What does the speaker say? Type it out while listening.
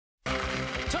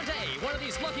one of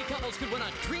these lucky couples could win a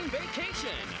dream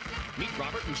vacation. Meet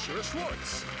Robert and Shira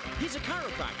Schwartz. He's a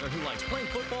chiropractor who likes playing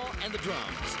football and the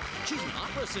drums. She's an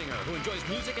opera singer who enjoys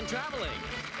music and traveling.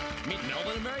 Meet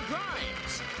Melvin and Mary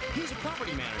Grimes. He's a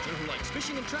property manager who likes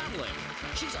fishing and traveling.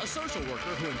 She's a social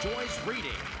worker who enjoys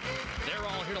reading. They're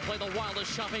all here to play the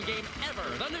wildest shopping game ever,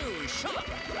 the new Shop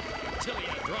Till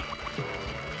Ya Drop.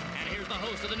 And here's the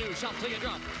host of the new Shop Till Ya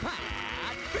Drop, Pat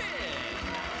Finn.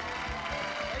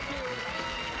 Thank you.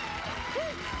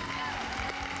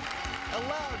 A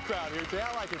loud crowd here today.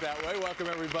 I like it that way. Welcome,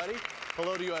 everybody.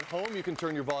 Hello to you at home. You can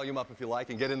turn your volume up if you like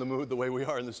and get in the mood the way we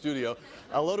are in the studio.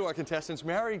 Hello to our contestants,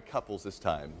 married couples this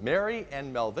time. Mary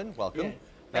and Melvin, welcome. Yeah.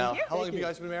 Now, how long have you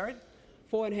guys been married?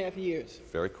 4.5 years.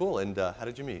 Very cool. And how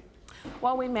did you meet?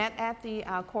 Well, we met at the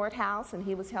courthouse, and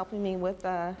he was helping me with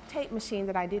a tape machine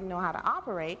that I didn't know how to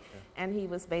operate, and he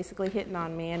was basically hitting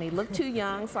on me, and he looked too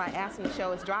young, so I asked him to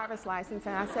show his driver's license,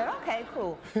 and I said, okay,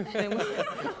 cool.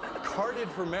 Carded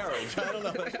for marriage. I don't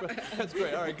know. That's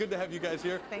great. All right, good to have you guys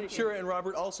here. Thank you. Shira and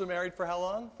Robert also married for how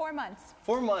long? 4 months.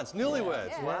 4 months. Newlyweds.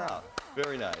 Yeah. Wow.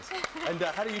 Very nice. And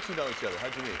how do you two know each other?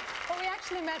 How'd you meet? Well, we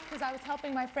actually met because I was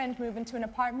helping my friend move into an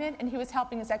apartment, and he was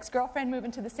helping his ex-girlfriend move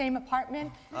into the same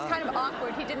apartment. It was kind of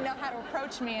awkward. He didn't know how to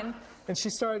approach me, and she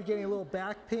started getting a little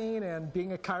back pain, and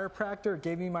being a chiropractor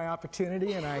gave me my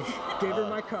opportunity, and I gave her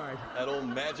my card. That old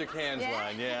magic hands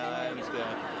line. Yeah, I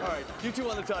understand. All right, you two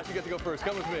on the toss. You get to go first.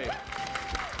 Come with me.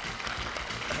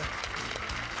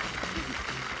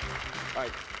 All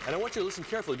right, and I want you to listen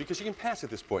carefully because you can pass at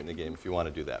this point in the game if you want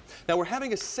to do that. Now, we're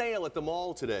having a sale at the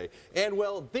mall today, and,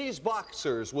 well, these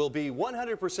boxers will be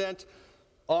 100%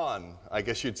 on, I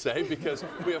guess you'd say, because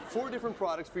we have 4 different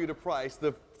products for you to price.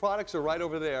 The products are right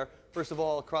over there. First of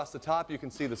all, across the top, you can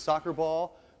see the soccer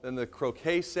ball, then the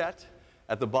croquet set.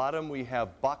 At the bottom, we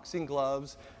have boxing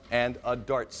gloves and a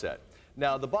dart set.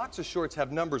 Now, the boxer shorts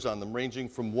have numbers on them ranging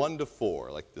from 1 to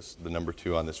 4, like this, the number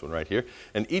 2 on this one right here.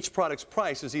 And each product's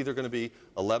price is either going to be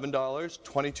 $11,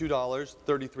 $22,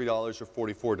 $33, or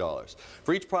 $44.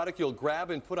 For each product, you'll grab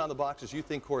and put on the boxes you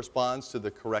think corresponds to the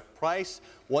correct price.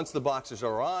 Once the boxes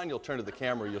are on, you'll turn to the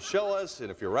camera, you'll show us, and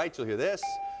if you're right, you'll hear this.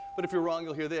 But if you're wrong,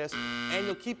 you'll hear this. And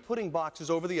you'll keep putting boxes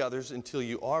over the others until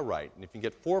you are right. And if you can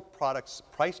get 4 products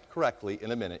priced correctly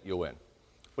in a minute, you'll win.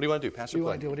 What do you want to do? Pass or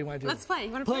play? What do you want to do? Let's play.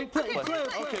 You want to play? Play.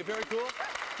 Okay, very cool.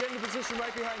 Get into position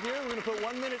right behind here. We're going to put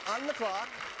 1 minute on the clock.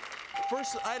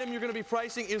 First item you're going to be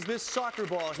pricing is this soccer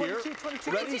ball here.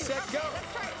 22. Ready, set, go.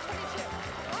 Let's try it.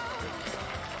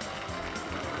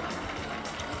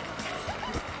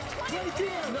 22.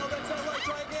 No, that's not right.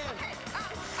 Try again.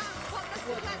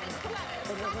 Well, let's do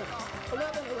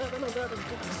 11. 11.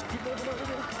 Just keep moving over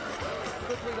here.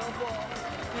 Quickly, don't fall.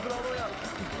 Keep it all the way up.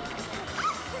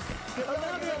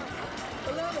 11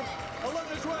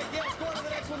 is right. Yes, go on to the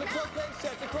next one. The croquet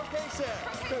set. The croquet set.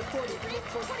 Okay, 40.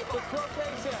 The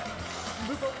croquet set.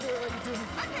 Move over there like you do.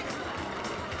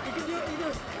 You can do it. You do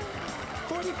it.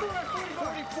 44. 44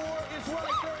 is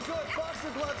right. Very good.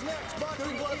 Boxing gloves next.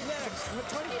 Boxing gloves next.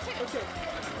 22. Okay.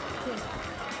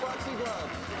 Boxing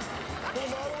gloves. Pull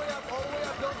them all the way up. All the way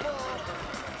up. Don't fall.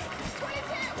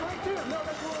 22. No,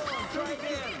 that's wrong. Try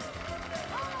again.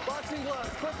 Boxing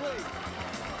gloves. Quickly.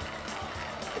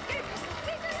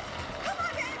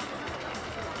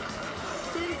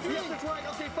 Yes, that's right.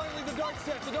 Okay, finally the dart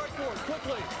set, the dartboard.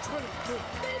 Quickly. 22.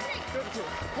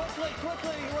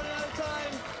 Quickly. You're running out of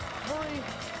time. Hurry.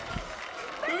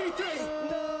 33.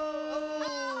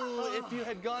 No! If you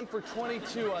had gone for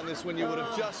 22 on this one, you would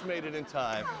have just made it in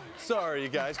time. Sorry, you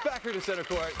guys. Back here to center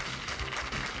court.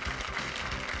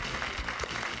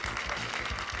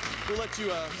 We'll let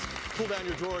you pull down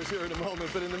your drawers here in a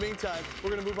moment, but in the meantime,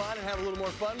 we're going to move on and have a little more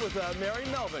fun with Mary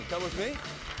and Melvin. Come with me.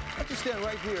 Why don't you stand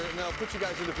right here, and I'll put you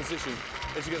guys into position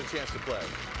as you get a chance to play.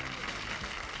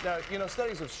 Now, you know,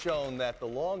 studies have shown that the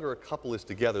longer a couple is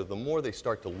together, the more they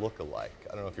start to look alike.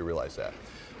 I don't know if you realize that.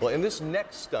 Well, in this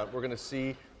next stunt, we're going to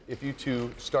see if you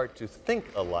two start to think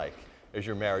alike as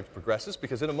your marriage progresses,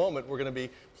 because in a moment, we're going to be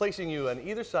placing you on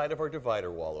either side of our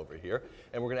divider wall over here,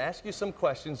 and we're going to ask you some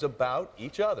questions about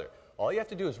each other. All you have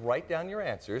to do is write down your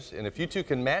answers, and if you two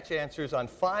can match answers on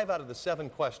 5 out of the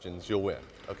 7 questions, you'll win.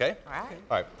 Okay? All right.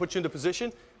 All right, put you into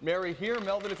position. Mary here.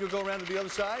 Melvin, if you'll go around to the other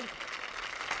side.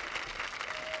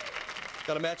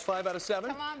 Got to match 5 out of 7.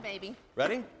 Come on, baby.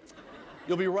 Ready?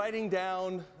 You'll be writing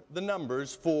down the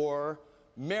numbers for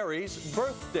Mary's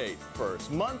birth date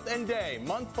first. Month and day.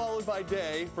 Month followed by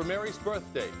day for Mary's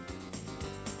birth date.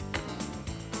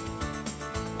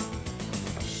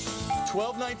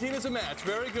 1219 is a match.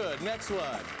 Very good. Next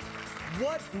one.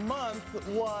 What month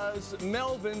was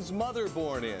Melvin's mother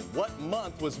born in? What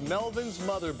month was Melvin's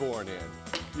mother born in?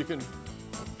 You can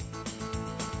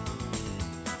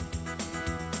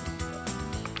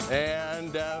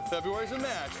And February's a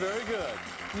match. Very good.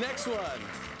 Next one.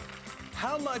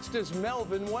 How much does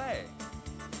Melvin weigh?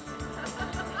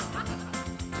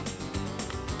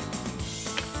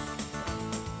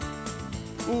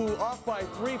 Ooh, off by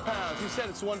 3 pounds. You said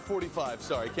it's 145.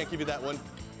 Sorry, can't give you that one.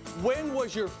 When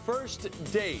was your first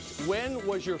date? When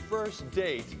was your first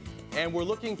date? And we're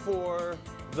looking for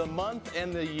the month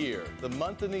and the year. The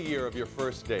month and the year of your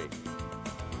first date.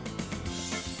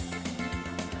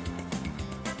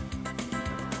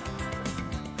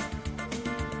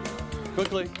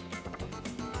 Quickly.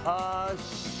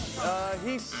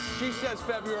 She says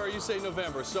February, you say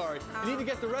November. Sorry. You need to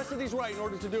get the rest of these right in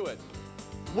order to do it.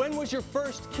 When was your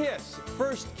first kiss?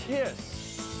 First kiss.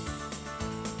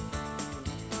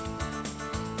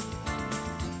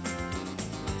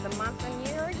 The month and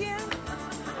year again?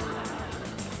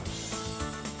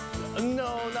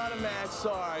 No, not a match.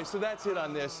 Sorry. So that's it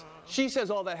on this. She says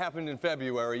all that happened in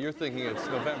February. You're thinking it's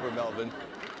November, Melvin.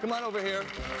 Come on over here.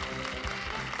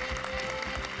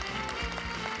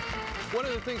 One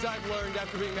of the things I've learned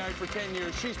after being married for 10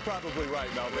 years, she's probably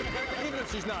right, Melvin. Even if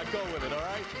she's not, go with it, all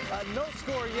right? No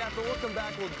score yet, but we'll come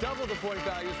back. We'll double the point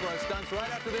values for our stunts right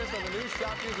after this on the new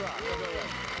Shop News Rock. Don't go away.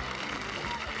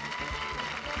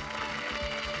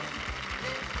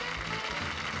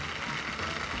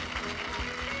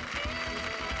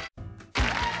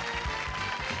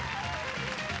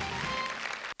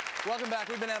 Welcome back.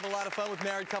 We've been having a lot of fun with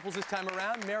married couples this time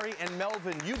around. Mary and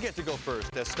Melvin, you get to go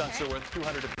first, as stunts are worth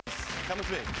 $200 apiece. Come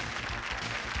with me.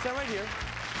 Stand right here.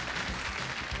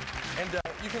 And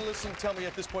you can listen, tell me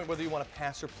at this point whether you want to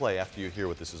pass or play after you hear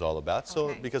what this is all about.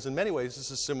 So, because in many ways,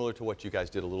 this is similar to what you guys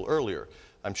did a little earlier.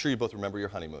 I'm sure you both remember your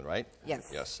honeymoon, right?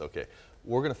 Yes. Yes, okay.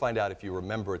 We're going to find out if you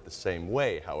remember it the same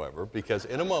way, however, because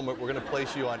in a moment, we're going to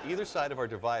place you on either side of our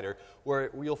divider where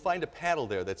you'll find a paddle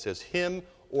there that says him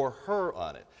or her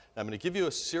on it. Now, I'm going to give you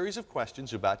a series of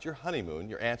questions about your honeymoon.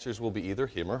 Your answers will be either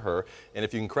him or her. And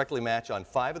if you can correctly match on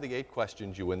 5 of the 8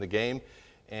 questions, you win the game.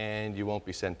 And you won't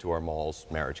be sent to our mall's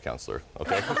marriage counselor.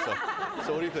 Okay?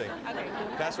 So what do you think? Okay.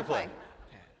 Pass or play?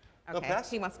 Okay. No, pass?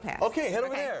 He must pass. Okay, head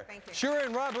over there. Thank you. Shira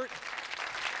and Robert,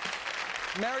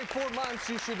 married 4 months.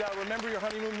 You should remember your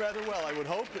honeymoon rather well, I would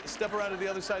hope. Step around to the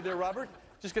other side there, Robert.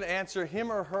 Just going to answer him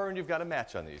or her, and you've got a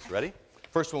match on these. Ready?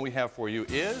 First one we have for you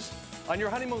is, on your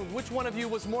honeymoon, which one of you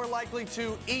was more likely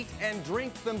to eat and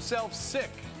drink themselves sick?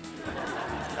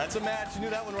 That's a match. You knew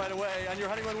that one right away. On your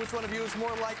honeymoon, which one of you is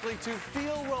more likely to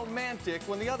feel romantic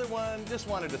when the other one just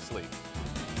wanted to sleep?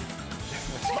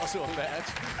 That's also a match.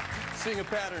 Seeing a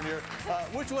pattern here.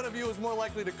 Which one of you is more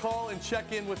likely to call and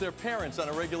check in with their parents on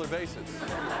a regular basis?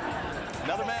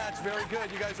 Another match. Very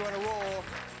good. You guys are on a roll.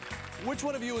 Which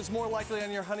one of you is more likely on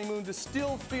your honeymoon to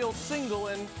still feel single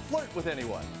and flirt with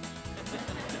anyone?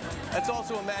 That's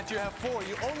also a match. You have 4.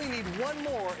 You only need 1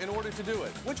 more in order to do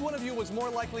it. Which one of you was more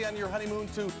likely on your honeymoon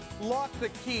to lock the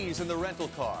keys in the rental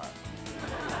car?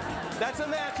 That's a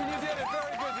match, and you did it.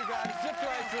 Very good, you guys. Zipped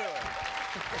right through it.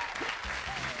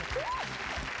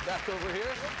 Back over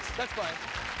here. That's fine.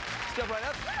 Step right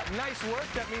up. Nice work.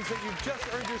 That means that you've just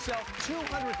earned yourself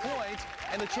 200 points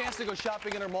and the chance to go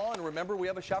shopping in our mall. And remember, we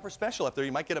have a shopper special up there.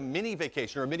 You might get a mini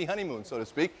vacation or a mini honeymoon, so to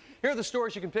speak. Here are the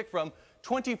stores you can pick from.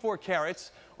 24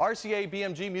 Carats, RCA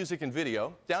BMG Music and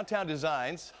Video, Downtown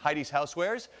Designs, Heidi's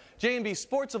Housewares, J&B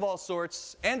Sports of all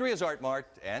sorts, Andrea's Art Mart,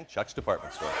 and Chuck's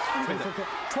Department Store.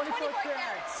 24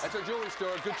 carats. That's our jewelry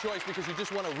store. Good choice because you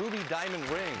just won a ruby diamond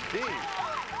ring. D.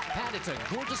 Pat, it's a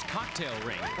gorgeous cocktail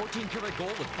ring. 14-karat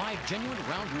gold with 5 genuine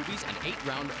round rubies and 8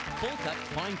 round, full-cut,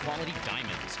 fine-quality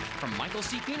diamonds. From Michael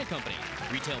C. Fina Company.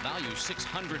 Retail value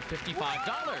 $655.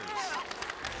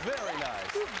 Very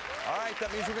nice. All right,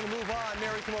 that means we're going to move on.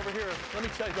 Mary, come over here. Let me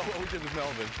tell you about what we did with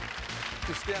Melvin.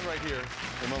 Just stand right here.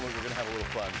 In a moment, we're going to have a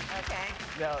little fun. Okay.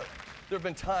 Now, there have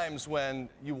been times when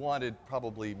you wanted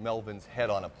probably Melvin's head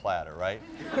on a platter, right?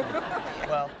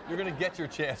 Well, you're going to get your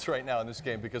chance right now in this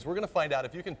game because we're going to find out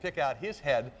if you can pick out his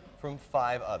head from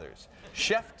 5 others.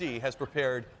 Chef D has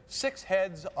prepared 6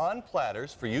 heads on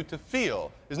platters for you to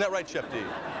feel. Isn't that right, Chef D?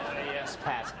 Yes,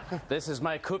 Pat. This is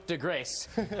my coup de grace.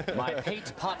 My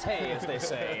pate pâté, as they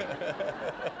say.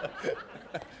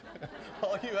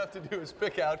 All you have to do is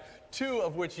pick out 2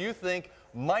 of which you think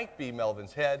might be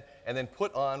Melvin's head, and then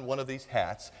put on one of these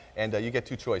hats, and you get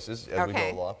 2 choices as we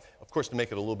go along. Of course, to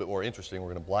make it a little bit more interesting,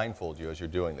 we're going to blindfold you as you're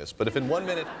doing this. But if in 1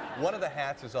 minute, one of the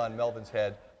hats is on Melvin's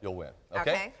head, you'll win.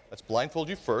 Okay? Let's blindfold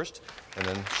you first, and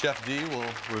then Chef D will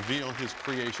reveal his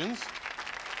creations.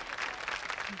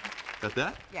 Got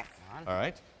that? Yes. All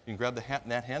right. You can grab the hat in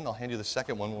that hand, and I'll hand you the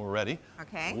second one when we're ready.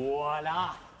 Okay.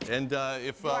 Voila. And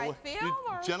if I feel, you,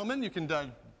 gentlemen, you can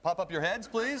pop up your heads,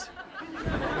 please. Do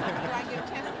I get a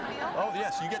chance to Oh,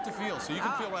 yes, you get to feel, so you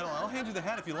can feel right along. I'll hand you the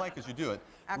hat if you like as you do it.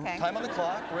 Okay. Time on the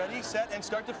clock, ready, set, and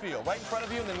start to feel. Right in front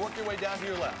of you, and then work your way down to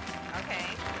your left. Okay.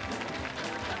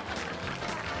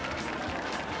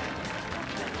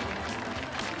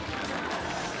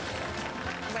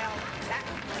 Well, that...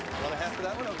 Want a hat for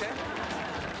that one? Okay.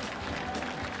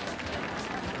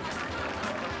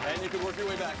 And you can work your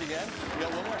way back again. You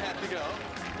got one more hat to go.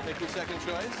 Make your second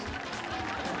choice.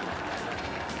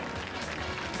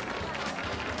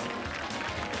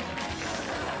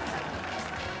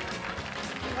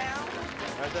 Well...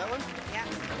 Right, that one? Yeah.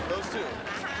 Those two.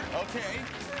 Uh-huh. Okay.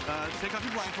 Take off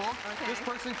your blindfold. Okay. This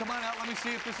person, come on out. Let me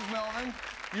see if this is Melvin.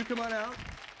 You come on out.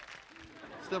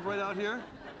 Step right out here.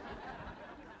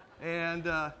 And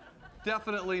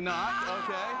definitely not.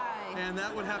 Okay. And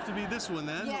that would have to be this one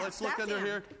then. Yes, Let's look that's under him.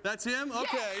 here. That's him?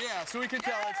 Okay, yeah. So we can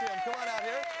tell it's him. Come on out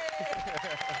here.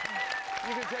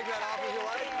 You can take that off if you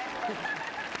like.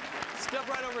 Step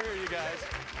right over here, you guys.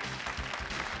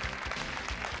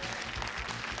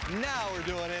 Now we're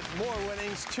doing it. More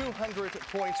winnings, 200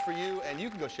 points for you, and you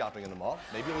can go shopping in the mall.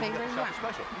 Maybe we'll get the shopper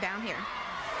special. Down here.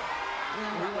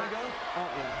 Where do you want to go?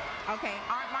 Okay,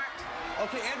 Art Mart.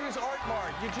 Okay, Andrew's Art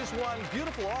Mart. You just won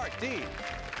beautiful art, D.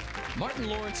 Martin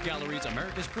Lawrence Galleries,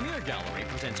 America's premier gallery,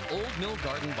 presents Old Mill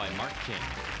Garden by Mark King.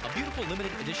 A beautiful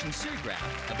limited edition serigraph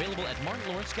available at Martin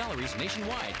Lawrence Galleries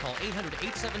nationwide. Call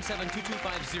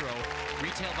 800-877-2250.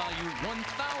 Retail value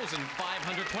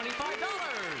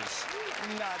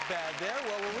 $1,525. Not bad there.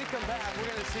 Well, when we come back, we're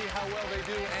going to see how well they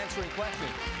do answering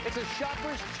questions. It's a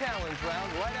Shopper's Challenge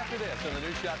round right after this on the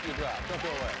new Shop You Drop. Don't go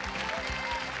away.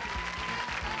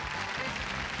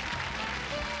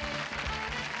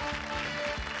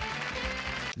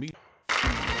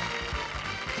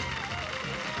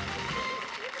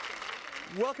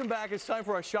 Welcome back. It's time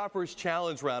for our Shopper's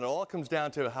Challenge round. It all comes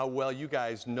down to how well you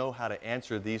guys know how to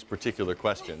answer these particular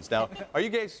questions. Now, are you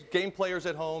guys game players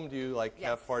at home? Do you like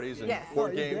have parties and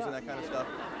board games and that kind of stuff?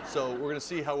 So we're going to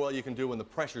see how well you can do when the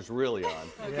pressure's really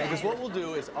on. Because what we'll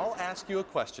do is I'll ask you a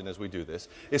question as we do this.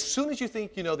 As soon as you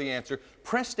think you know the answer,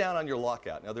 press down on your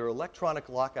lockout. Now, there are electronic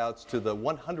lockouts to the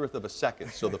 100th of a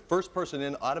second. So the first person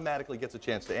in automatically gets a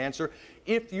chance to answer.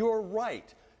 If you're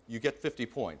right, you get 50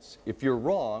 points. If you're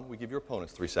wrong, we give your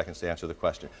opponents 3 seconds to answer the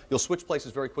question. You'll switch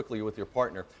places very quickly with your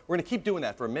partner. We're going to keep doing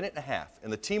that for a minute and a half.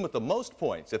 And the team with the most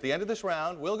points at the end of this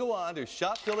round will go on to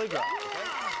shop till they drop. Okay?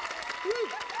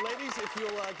 Ladies, if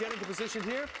you'll get into position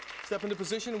here, step into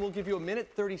position, and we'll give you a minute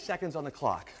 30 seconds on the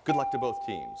clock. Good luck to both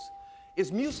teams.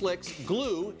 Is Mucilix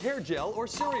glue, hair gel, or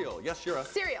cereal? Yes, Shira?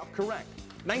 Cereal. Correct.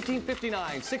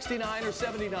 1959, 69, or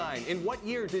 79. In what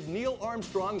year did Neil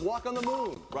Armstrong walk on the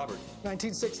moon? Robert.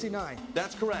 1969.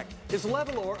 That's correct. Is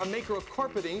Levelor a maker of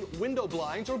carpeting, window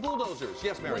blinds, or bulldozers?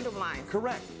 Yes, Mary. Window blinds.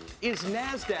 Correct. Is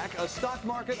NASDAQ a stock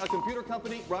market, a computer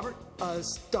company? Robert.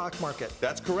 Stock market.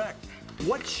 That's correct.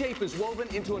 What shape is woven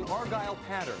into an argyle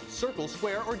pattern? Circle,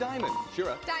 square, or diamond?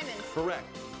 Shira. Diamonds. Correct.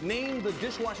 Name the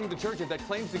dishwashing detergent that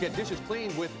claims to get dishes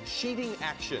clean with sheeting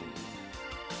action.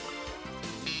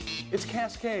 It's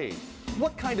Cascade.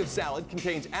 What kind of salad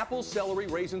contains apples, celery,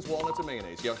 raisins, walnuts, and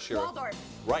mayonnaise? Yes, Shira. Waldorf.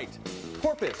 Right.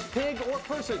 Porpoise, pig, or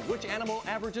person? Which animal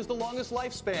averages the longest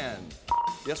lifespan?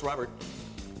 Yes, Robert.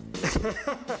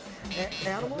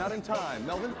 Animal? Not in time.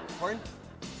 Melvin? Pardon?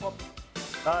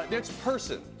 It's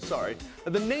person. Sorry.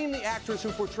 Name the actress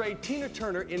who portrayed Tina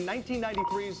Turner in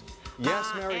 1993's Yes,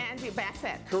 Mary. Angie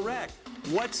Bassett. Correct.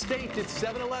 What state did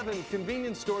 7-Eleven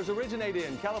convenience stores originate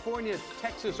in? California,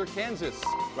 Texas, or Kansas?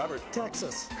 Robert.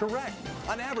 Texas. Correct.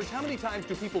 On average, how many times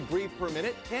do people breathe per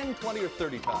minute? 10, 20, or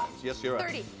 30 times? Yes, you're right.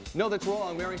 30. No, that's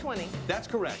wrong, Mary. 20. That's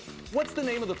correct. What's the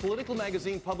name of the political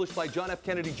magazine published by John F.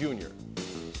 Kennedy Jr.?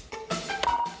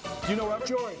 Do you know, Robert?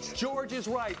 George. George is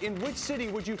right. In which city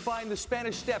would you find the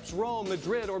Spanish Steps? Rome,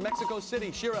 Madrid, or Mexico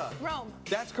City? Shira. Rome.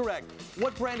 That's correct.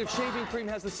 What brand of shaving cream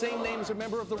has the same name as a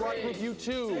member of the rock group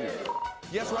U2?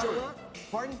 Yes, Robert. Gillette?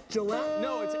 Pardon? Gillette?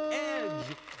 No, it's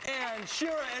Edge. And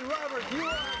Shira and Robert, you are going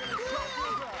to shop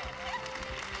your drop.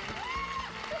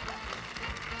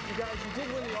 You guys, you did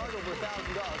win the art over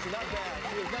 $1,000, so not bad.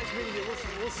 It was nice meeting you.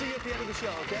 We'll see you at the end of the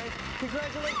show, okay?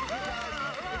 Congratulations, you guys.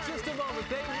 In just a moment,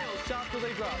 they will shop till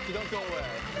they drop, so don't go away.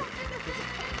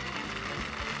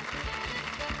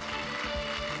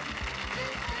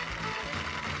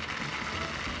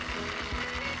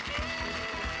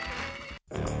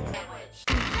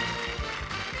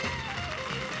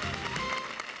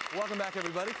 Welcome Welcome back,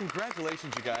 everybody.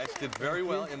 Congratulations, you guys. Did very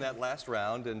well in that last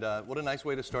round, and what a nice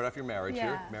way to start off your marriage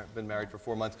here. Been married for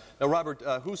 4 months. Now, Robert,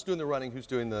 who's doing the running? Who's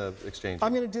doing the exchanging?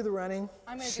 I'm going to do the running.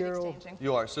 I'm going to do the exchanging.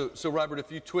 You are. So, Robert,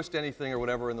 if you twist anything or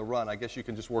whatever in the run, I guess you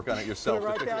can just work on it yourself.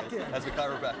 Put it right back in. As a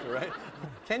chiropractor, right?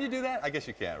 Can you do that? I guess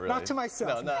you can't, really. Not to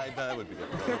myself. No, that would be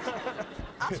difficult.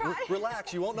 I'll try.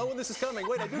 Relax. You won't know when this is coming.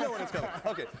 Wait, I do know when it's coming.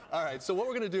 Okay. All right. So what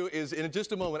we're going to do is, in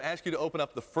just a moment, ask you to open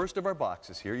up the first of our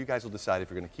boxes here. You guys will decide if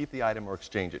you're going to keep the item or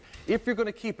exchange it. If you're going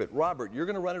to keep it, Robert, you're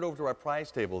going to run it over to our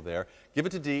prize table there, give it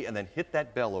to Dee, and then hit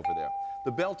that bell over there. The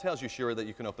bell tells you, Shira, that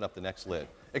you can open up the next lid.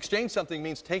 Exchange something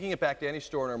means taking it back to any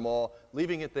store in our mall,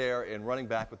 leaving it there, and running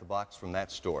back with the box from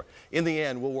that store. In the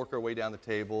end, we'll work our way down the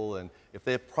table, and if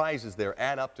they have prizes there,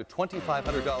 add up to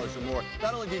 $2,500 or more.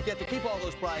 Not only do you get to keep all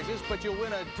those prizes, but you'll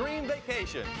win a dream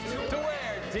vacation. To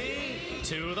where, Dee?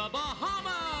 To the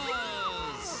Bahamas!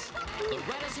 The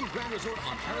Radisson Grand Resort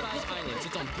on Paradise Island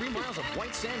sits on 3 miles of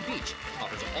white sand beach,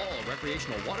 offers all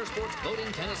recreational water sports, boating,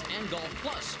 tennis, and golf,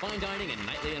 plus fine dining and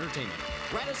nightly entertainment.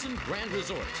 Radisson Grand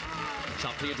Resort.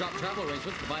 Shop till you drop travel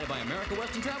arrangements provided by America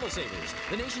West and Travel Savers,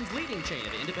 the nation's leading chain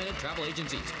of independent travel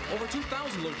agencies. Over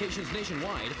 2,000 locations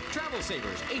nationwide. Travel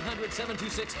Savers,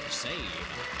 800-726-SAVE.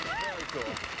 Very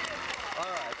cool. All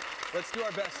right, let's do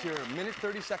our best here. Minute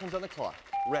 30 seconds on the clock.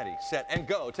 Ready, set, and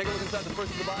go. Take a look inside the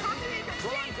first of the box.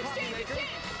 Ron Coffee Maker.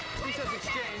 He says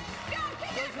exchange.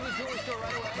 Goes to the jewelry store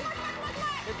right away.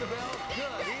 Hit the bell.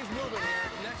 Good. He's moving here.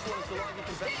 Next one is the Largo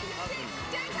Convention Oven.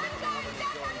 Downtown Design.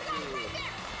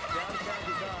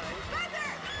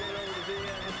 Get it over to Dee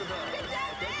and hit the bell.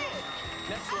 Okay, good.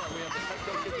 Next one, we have the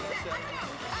Petco Kitchenette set.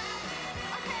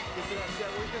 Kitchenette set.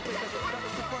 We're going to take that to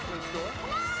Travis Department Store.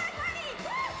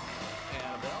 And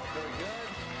a bell. Very good.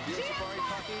 Beauty Safari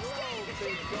Parking Road. So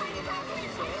it's going to the back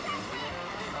also.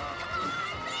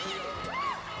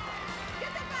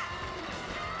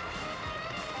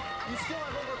 You still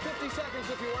have over 50 seconds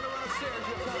if you want to run upstairs.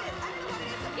 You have time.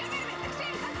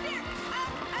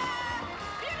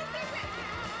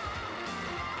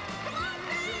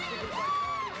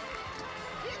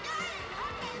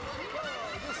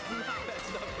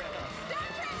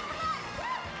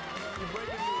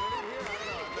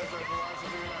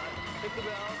 Hit the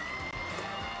bell.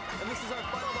 And this is our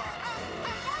final box.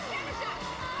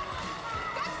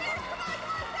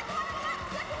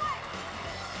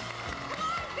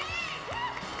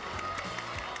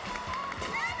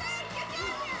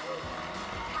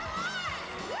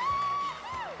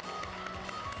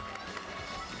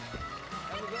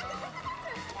 And the bell.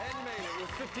 And you made it with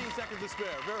 15 seconds to spare.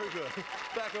 Very good.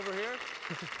 Back over here.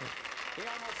 He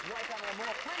almost wiped out a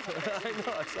little plank. I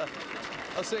know.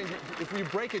 I was saying, if you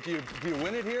break it, do you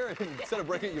win it here? Instead of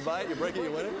breaking it, you buy it. You break it,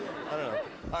 you win it? I don't know.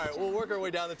 All right, we'll work our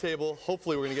way down the table.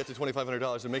 Hopefully, we're going to get to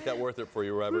 $2,500 and make that worth it for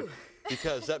you, Robert,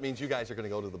 because that means you guys are going to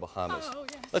go to the Bahamas. Oh,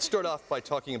 yes. Let's start off by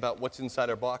talking about what's inside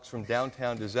our box from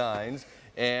Downtown Designs.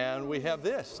 And we have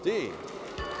this, Dee.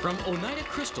 From Oneida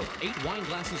Crystal, 8 wine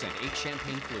glasses and 8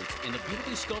 champagne flutes in the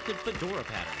beautifully sculpted fedora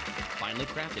pattern. Finely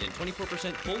crafted in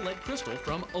 24% full lead crystal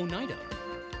from Oneida.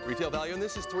 Retail value on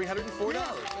this is $304.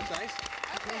 That's nice.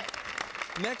 Okay.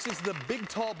 Next is the big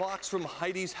tall box from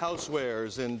Heidi's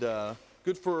Housewares, and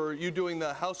good for you doing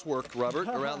the housework, Robert,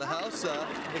 around the house.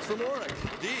 It's from Oryx.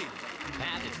 Dee.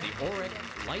 That is the Oreck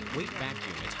lightweight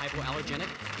vacuum. It's hypoallergenic,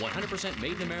 100%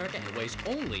 made in America, and weighs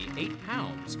only 8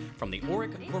 pounds from the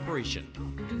Oreck Corporation.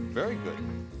 Very good.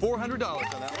 $400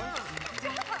 on that one.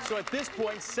 So at this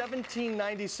point,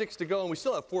 $17.96 to go, and we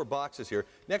still have 4 boxes here.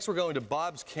 Next, we're going to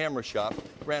Bob's Camera Shop.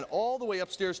 Ran all the way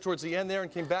upstairs towards the end there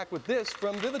and came back with this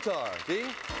from Vivitar. Dee?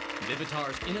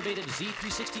 Vivitar's innovative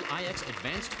Z360iX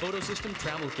Advanced Photo System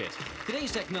Travel Kit.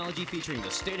 Today's technology featuring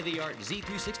the state-of-the-art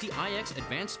Z360iX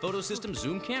Advanced Photo System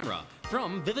Zoom Camera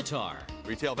from Vivitar.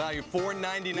 Retail value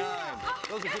 $4.99.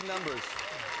 Those are good numbers.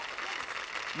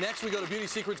 Next, we go to Beauty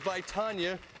Secrets by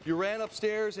Tanya. You ran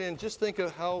upstairs, and just think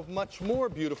of how much more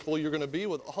beautiful you're going to be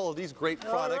with all of these great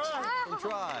products from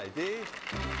Try. Dee?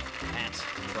 At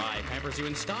Try pampers you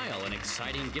in style, an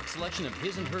exciting gift selection of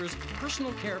his and hers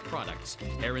personal care products.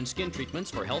 Hair and skin treatments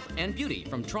for health and beauty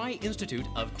from Try Institute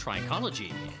of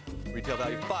Trichology. Retail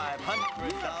value $500.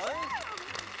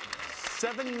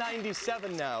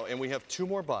 $7.97 now, and we have 2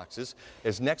 more boxes.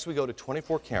 As next we go to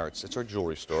 24 Carats. It's our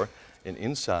jewelry store, and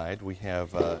inside we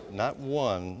have not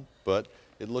one, but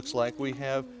it looks like we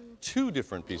have 2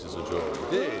 different pieces of jewelry.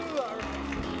 Dee.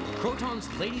 Croton's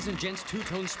Ladies and Gents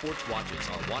Two-Tone Sports Watches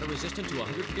are water resistant to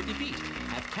 150 feet,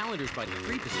 have calendars by the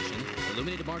 3 position,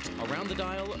 illuminated marks around the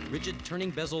dial, rigid turning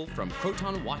bezel from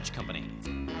Croton Watch Company.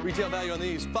 Retail value on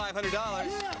these $500.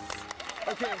 Yes.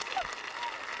 Okay. Oh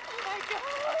my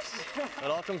God. It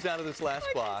all comes down to this last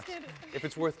box. If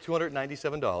it's worth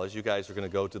 $297, you guys are going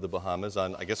to go to the Bahamas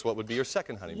on, I guess, what would be your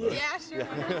second honeymoon. Yeah, sure.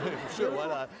 Sure,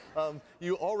 why not?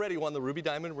 You already won the Ruby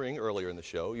Diamond Ring earlier in the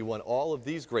show. You won all of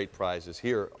these great prizes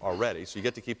here already, so you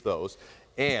get to keep those.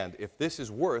 And if this is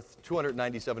worth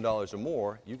 $297 or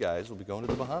more, you guys will be going to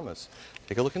the Bahamas.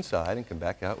 Take a look inside and come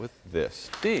back out with this.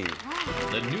 Steve.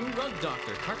 The new Rug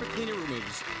Doctor carpet cleaner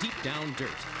removes deep down dirt.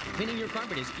 Cleaning your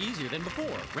carpet is easier than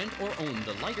before. Rent or own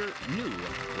the lighter, new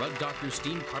Rug Doctor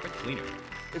Steam Carpet Cleaner.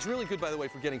 It's really good, by the way,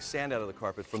 for getting sand out of the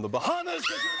carpet from the Bahamas.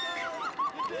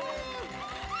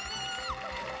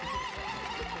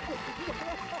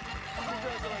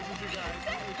 Congratulations, you guys.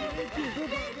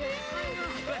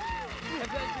 And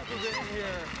thank you for being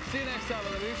here. See you next time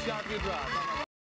on the new Shock You Drop.